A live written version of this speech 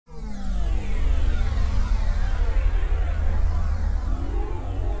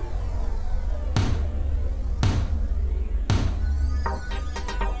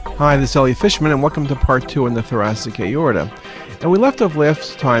Hi, this is Elliot Fishman, and welcome to part 2 on the thoracic aorta. And we left off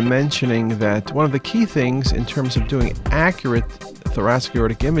last time mentioning that one of the key things in terms of doing accurate thoracic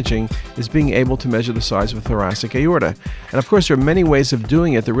aortic imaging is being able to measure the size of a thoracic aorta. And of course, there are many ways of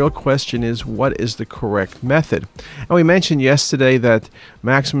doing it. The real question is, what is the correct method? And we mentioned yesterday that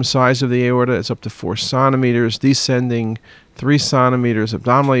maximum size of the aorta is up to 4 centimeters, descending 3 centimeters,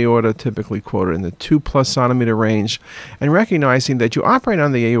 abdominal aorta typically quoted in the 2+ centimeter range, and recognizing that you operate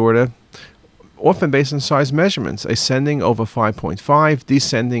on the aorta often based on size measurements, ascending over 5.5,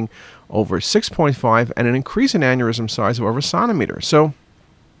 descending over 6.5, and an increase in aneurysm size of over a centimeter. So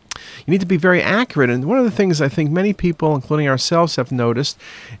you need to be very accurate, and one of the things I think many people, including ourselves, have noticed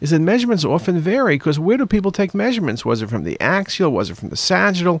is that measurements often vary, because where do people take measurements? Was it from the axial? Was it from the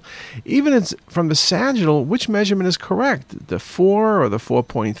sagittal? Even if it's from the sagittal, which measurement is correct? The 4 or the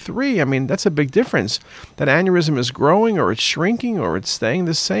 4.3? I mean, that's a big difference. That aneurysm is growing, or it's shrinking, or it's staying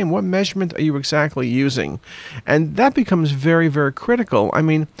the same. What measurement are you exactly using? And that becomes very, very critical. I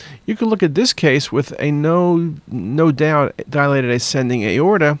mean, you could look at this case with a no doubt dilated ascending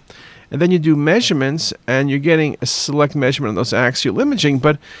aorta, and then you do measurements, and you're getting a select measurement of those axial imaging.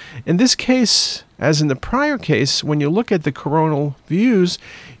 But in this case, as in the prior case, when you look at the coronal views,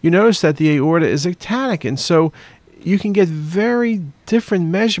 you notice that the aorta is ectatic. And so you can get very different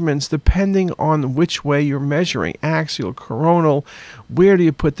measurements depending on which way you're measuring, axial, coronal. Where do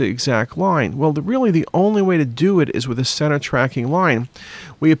you put the exact line? Well, really the only way to do it is with a center tracking line.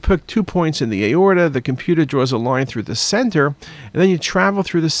 We pick 2 points in the aorta, the computer draws a line through the center, and then you travel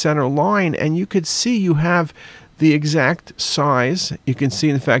through the center line, and you could see you have the exact size. You can see,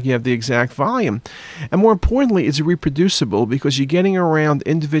 in fact, you have the exact volume. And more importantly, it's reproducible, because you're getting around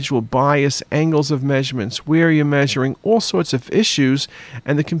individual bias, angles of measurements, where you're measuring, all sorts of issues,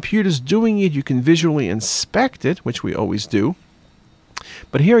 and the computer's doing it. You can visually inspect it, which we always do.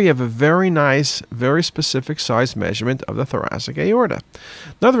 But here you have a very nice, very specific size measurement of the thoracic aorta.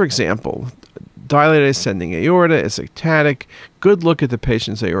 Another example, dilated ascending aorta is ectatic. Good look at the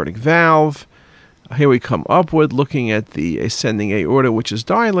patient's aortic valve. Here we come upward, looking at the ascending aorta, which is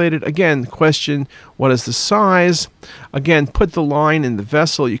dilated. Again, question, what is the size? Again, put the line in the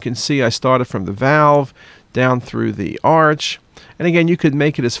vessel. You can see I started from the valve down through the arch. And again, you could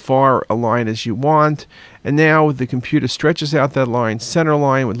make it as far a line as you want. And now the computer stretches out that line, center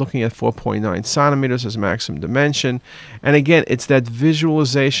line. We're looking at 4.9 centimeters as maximum dimension. And again, it's that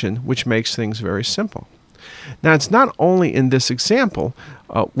visualization which makes things very simple. Now, it's not only in this example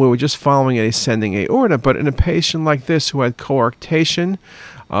where we're just following an ascending aorta, but in a patient like this who had coarctation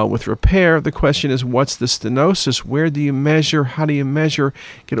with repair, the question is, what's the stenosis? Where do you measure? How do you measure?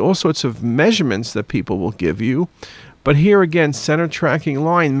 Get all sorts of measurements that people will give you. But here again, center tracking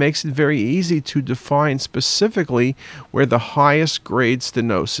line makes it very easy to define specifically where the highest grade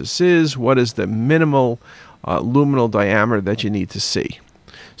stenosis is, what is the minimal luminal diameter that you need to see.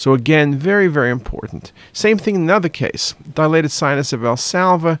 So again, very, very important. Same thing in another case, dilated sinus of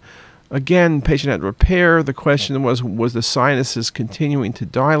Valsalva. Again, patient had repair. The question was the sinuses continuing to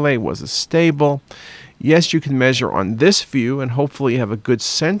dilate? Was it stable? Yes, you can measure on this view, and hopefully you have a good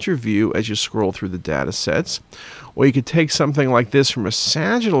center view as you scroll through the data sets. Or you could take something like this from a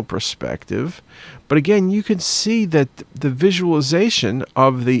sagittal perspective. But again, you can see that the visualization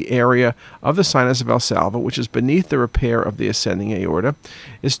of the area of the sinus of Valsalva, which is beneath the repair of the ascending aorta,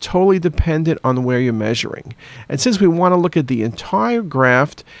 is totally dependent on where you're measuring. And since we want to look at the entire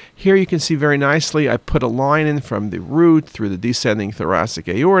graft, here you can see very nicely I put a line in from the root through the descending thoracic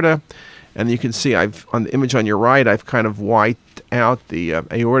aorta. And you can see on the image on your right, I've kind of wiped out the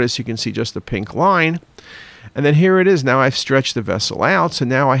aorta, so you can see just the pink line. And then here it is. Now I've stretched the vessel out, so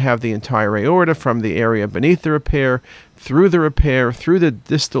now I have the entire aorta from the area beneath the repair, through the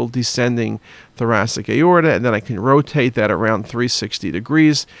distal descending thoracic aorta, and then I can rotate that around 360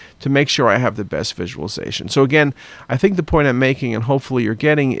 degrees to make sure I have the best visualization. So again, I think the point I'm making, and hopefully you're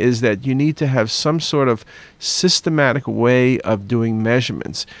getting, is that you need to have some sort of systematic way of doing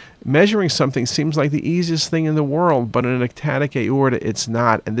measurements. Measuring something seems like the easiest thing in the world, but in an ectatic aorta, it's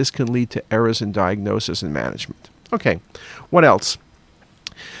not, and this can lead to errors in diagnosis and management. Okay, what else?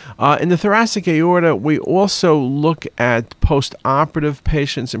 In the thoracic aorta, we also look at post-operative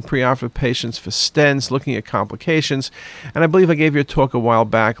patients and preoperative patients for stents, looking at complications. And I believe I gave you a talk a while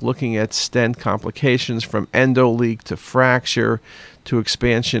back looking at stent complications from endoleak to fracture to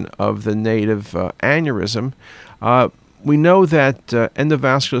expansion of the native aneurysm. We know that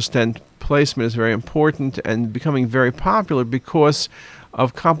endovascular stent placement is very important and becoming very popular because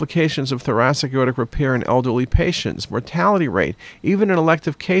of complications of thoracic aortic repair in elderly patients. Mortality rate, even in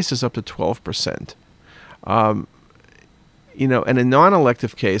elective cases, up to 12%. And in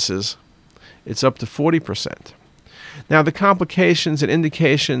non-elective cases, it's up to 40%. Now, the complications and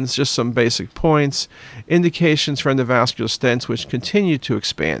indications, just some basic points. Indications for endovascular stents which continue to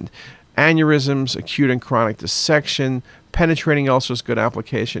expand. Aneurysms, acute and chronic dissection, penetrating ulcers, good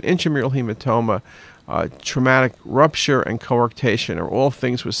application, intramural hematoma, traumatic rupture, and coarctation are all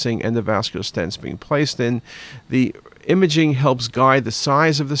things we're seeing endovascular stents being placed in. The imaging helps guide the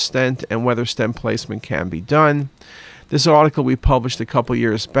size of the stent and whether stent placement can be done. This article we published a couple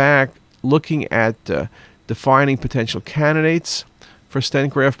years back looking at defining potential candidates for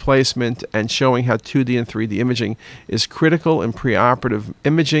stent graft placement and showing how 2D and 3D imaging is critical in preoperative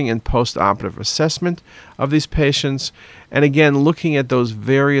imaging and postoperative assessment of these patients, and again looking at those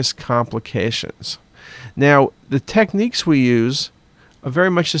various complications. Now, the techniques we use are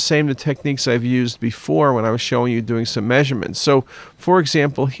very much the same the techniques I've used before when I was showing you doing some measurements. So, for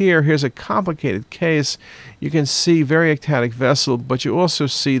example, here's a complicated case. You can see very ectatic vessel, but you also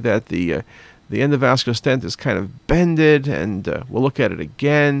see that the endovascular stent is kind of bended, and we'll look at it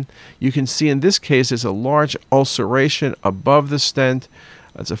again. You can see in this case there's a large ulceration above the stent.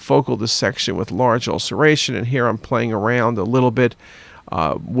 It's a focal dissection with large ulceration, and here I'm playing around a little bit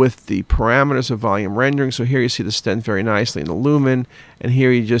with the parameters of volume rendering. So here you see the stent very nicely in the lumen, and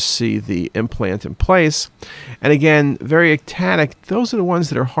here you just see the implant in place. And again, very ectatic. Those are the ones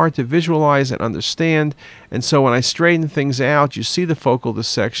that are hard to visualize and understand. And so when I straighten things out, you see the focal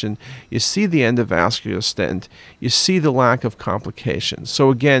dissection, you see the endovascular stent, you see the lack of complications. So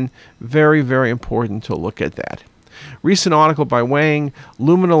again, very, very important to look at that. Recent article by Wang,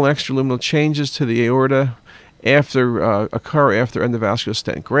 luminal and extraluminal changes to the aorta occur after endovascular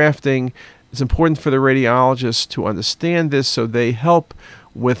stent grafting. It's important for the radiologists to understand this so they help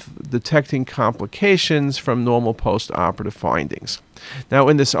with detecting complications from normal post-operative findings. Now,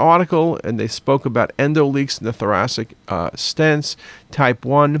 in this article, and they spoke about endoleaks in the thoracic stents, type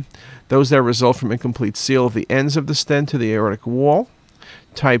 1, those that result from incomplete seal of the ends of the stent to the aortic wall.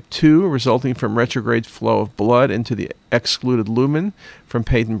 Type 2, resulting from retrograde flow of blood into the excluded lumen from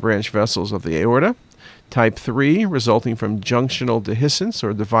patent branch vessels of the aorta. Type 3, resulting from junctional dehiscence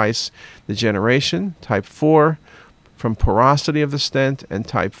or device degeneration. Type 4, from porosity of the stent. And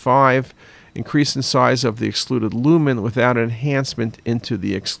type 5, increase in size of the excluded lumen without an enhancement into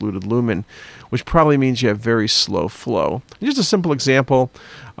the excluded lumen, which probably means you have very slow flow. Just a simple example,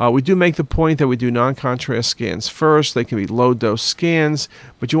 we do make the point that we do non-contrast scans first. They can be low-dose scans,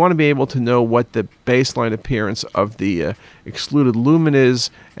 but you want to be able to know what the baseline appearance of the excluded lumen is.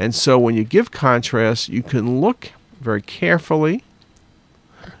 And so when you give contrast, you can look very carefully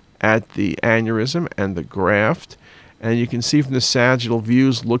at the aneurysm and the graft. And you can see from the sagittal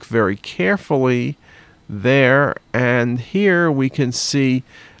views, look very carefully there. And here we can see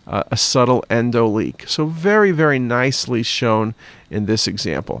a subtle endoleak. So very, very nicely shown in this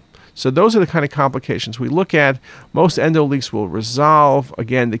example. So those are the kind of complications we look at. Most endoleaks will resolve.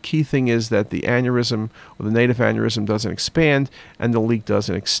 Again, the key thing is that the aneurysm or the native aneurysm doesn't expand and the leak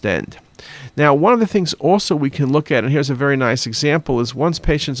doesn't extend. Now, one of the things also we can look at, and here's a very nice example, is once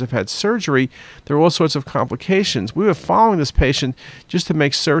patients have had surgery, there are all sorts of complications. We were following this patient just to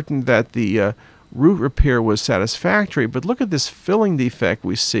make certain that the root repair was satisfactory, but look at this filling defect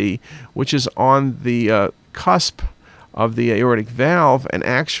we see, which is on the cusp of the aortic valve, and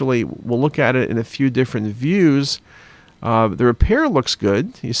actually we'll look at it in a few different views. The repair looks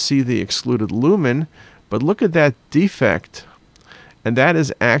good. You see the excluded lumen, but look at that defect. And that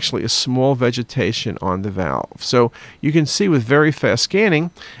is actually a small vegetation on the valve. So you can see with very fast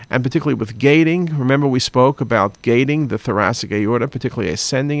scanning, and particularly with gating, remember we spoke about gating the thoracic aorta, particularly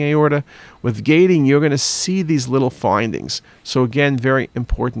ascending aorta. With gating, you're going to see these little findings. So again, very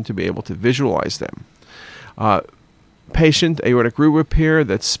important to be able to visualize them. Patient aortic root repair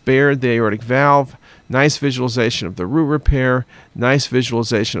that spared the aortic valve. Nice visualization of the root repair, nice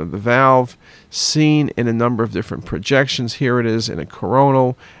visualization of the valve, seen in a number of different projections. Here it is in a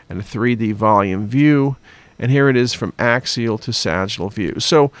coronal and a 3D volume view, and here it is from axial to sagittal view.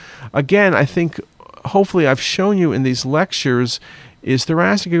 So again, I think hopefully I've shown you in these lectures is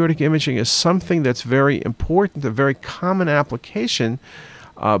thoracic aortic imaging is something that's very important, a very common application,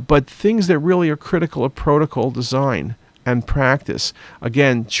 but things that really are critical of protocol design and practice.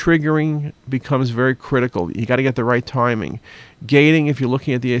 Again, triggering becomes very critical. You got to get the right timing. Gating, if you're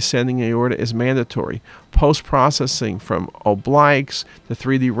looking at the ascending aorta, is mandatory. Post-processing from obliques to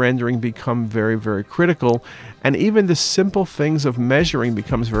 3D rendering become very, very critical. And even the simple things of measuring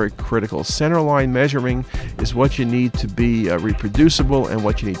becomes very critical. Centerline measuring is what you need to be reproducible and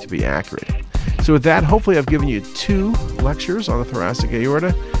what you need to be accurate. So with that, hopefully I've given you 2 lectures on the thoracic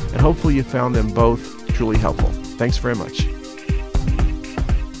aorta, and hopefully you found them both truly helpful. Thanks very much.